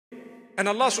And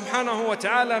Allah subhanahu wa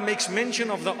ta'ala makes mention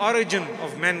of the origin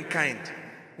of mankind.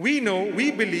 We know,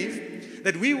 we believe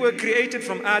that we were created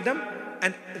from Adam,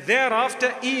 and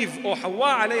thereafter Eve or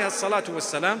Hawa alayha salatu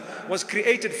wassalam was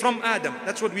created from Adam.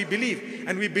 That's what we believe.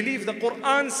 And we believe the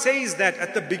Quran says that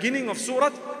at the beginning of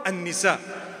Surah An-Nisa.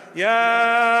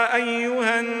 Ya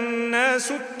ayyuhan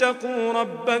nasu attaqu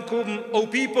rabbakum. O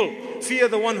people, fear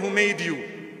the one who made you.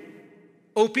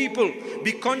 O people,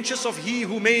 be conscious of he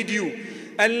who made you.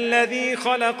 الذي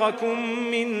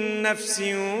خلقكم من نفس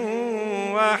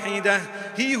واحدة.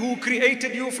 He who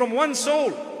created you from one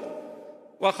soul.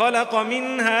 وخلق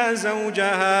منها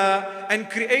زوجها. And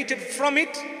created from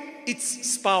it its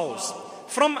spouse.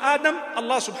 From Adam,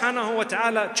 Allah subhanahu wa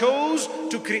ta'ala chose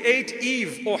to create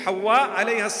Eve or Hawa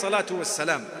alayha salatu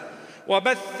wassalam.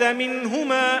 وبث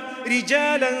منهما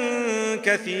رجالا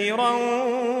كثيرا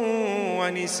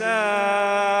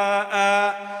ونساء.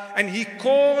 And he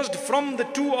caused from the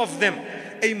two of them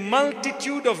a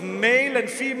multitude of male and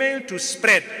female to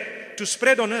spread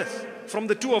on earth from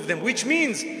the two of them, which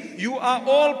means you are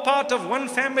all part of one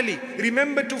family.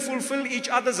 Remember to fulfill each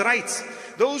other's rights.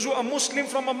 Those who are Muslim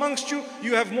from amongst you,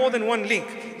 you have more than one link.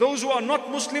 Those who are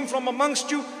not Muslim from amongst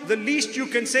you, the least you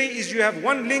can say is you have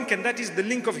one link, and that is the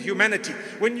link of humanity.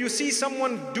 When you see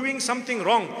someone doing something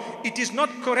wrong, it is not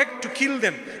correct to kill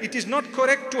them. It is not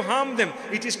correct to harm them.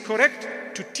 It is correct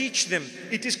to teach them.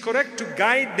 It is correct to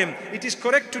guide them. It is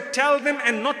correct to tell them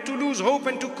and not to lose hope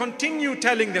and to continue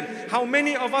telling them. How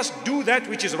many of us do that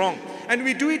which is wrong? And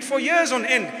we do it for years on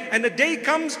end. And a day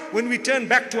comes when we turn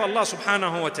back to Allah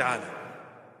subhanahu wa ta'ala.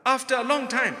 After a long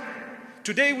time.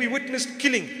 Today we witnessed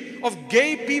killing of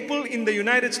gay people in the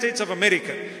United States of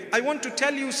America. I want to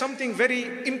tell you something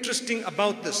very interesting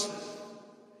about this.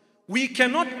 We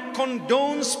cannot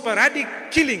condone sporadic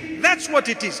killing. That's what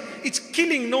it is. It's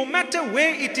killing no matter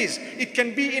where it is. It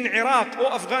can be in Iraq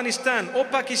or Afghanistan or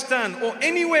Pakistan or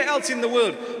anywhere else in the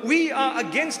world. We are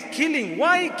against killing.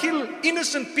 Why kill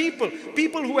innocent people?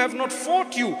 People who have not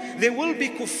fought you. There will be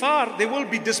kuffar, there will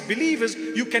be disbelievers.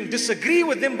 You can disagree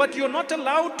with them, but you're not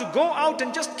allowed to go out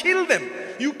and just kill them.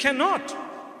 You cannot.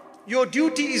 Your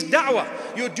duty is da'wah.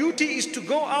 Your duty is to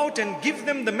go out and give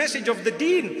them the message of the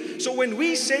deen. So when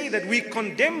we say that we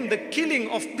condemn the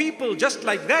killing of people just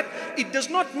like that, it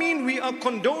does not mean we are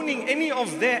condoning any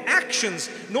of their actions,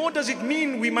 nor does it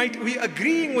mean we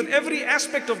agreeing with every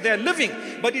aspect of their living,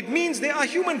 but it means they are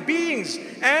human beings,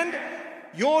 and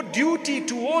your duty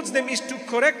towards them is to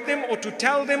correct them or to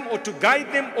tell them or to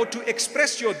guide them or to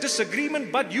express your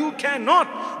disagreement, but you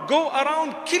cannot go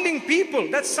around killing people.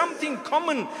 That's something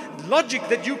common logic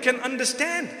that you can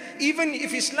understand. Even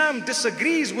if Islam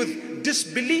disagrees with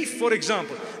disbelief, for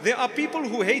example, there are people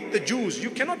who hate the Jews. You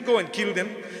cannot go and kill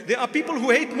them. There are people who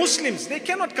hate Muslims. They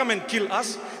cannot come and kill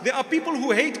us. There are people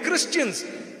who hate Christians.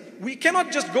 We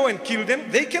cannot just go and kill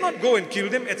them. They cannot go and kill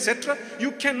them, etc.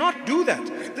 You cannot do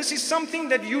that. This is something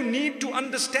that you need to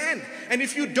understand. And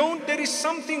if you don't, there is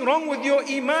something wrong with your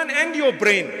iman and your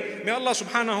brain. May Allah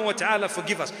subhanahu wa ta'ala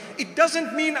forgive us. It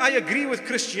doesn't mean I agree with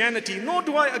Christianity, nor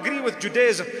do I agree with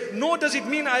Judaism, nor does it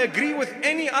mean I agree with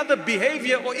any other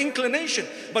behavior or inclination.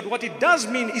 But what it does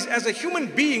mean is, as a human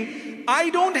being,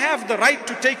 I don't have the right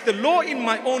to take the law in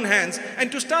my own hands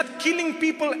and to start killing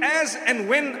people as and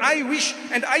when I wish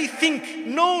and I think.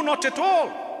 No, not at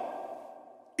all.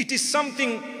 It is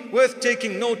something worth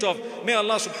taking note of. May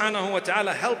Allah subhanahu wa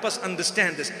ta'ala help us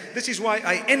understand this. This is why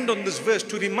I end on this verse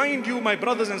to remind you, my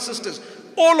brothers and sisters,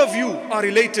 all of you are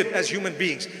related as human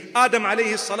beings. Adam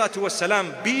alayhi salatu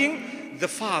wasalam being the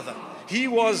father. He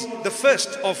was the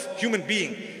first of human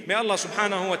being. May Allah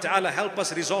subhanahu wa ta'ala help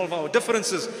us resolve our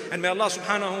differences, and may Allah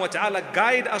subhanahu wa ta'ala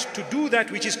guide us to do that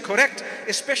which is correct,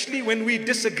 especially when we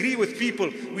disagree with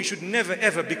people. We should never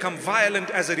ever become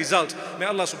violent as a result. May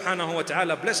Allah subhanahu wa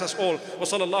ta'ala bless us all. Wa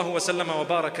sallallahu wa sallama wa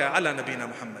baraka ala nabina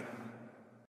Muhammad.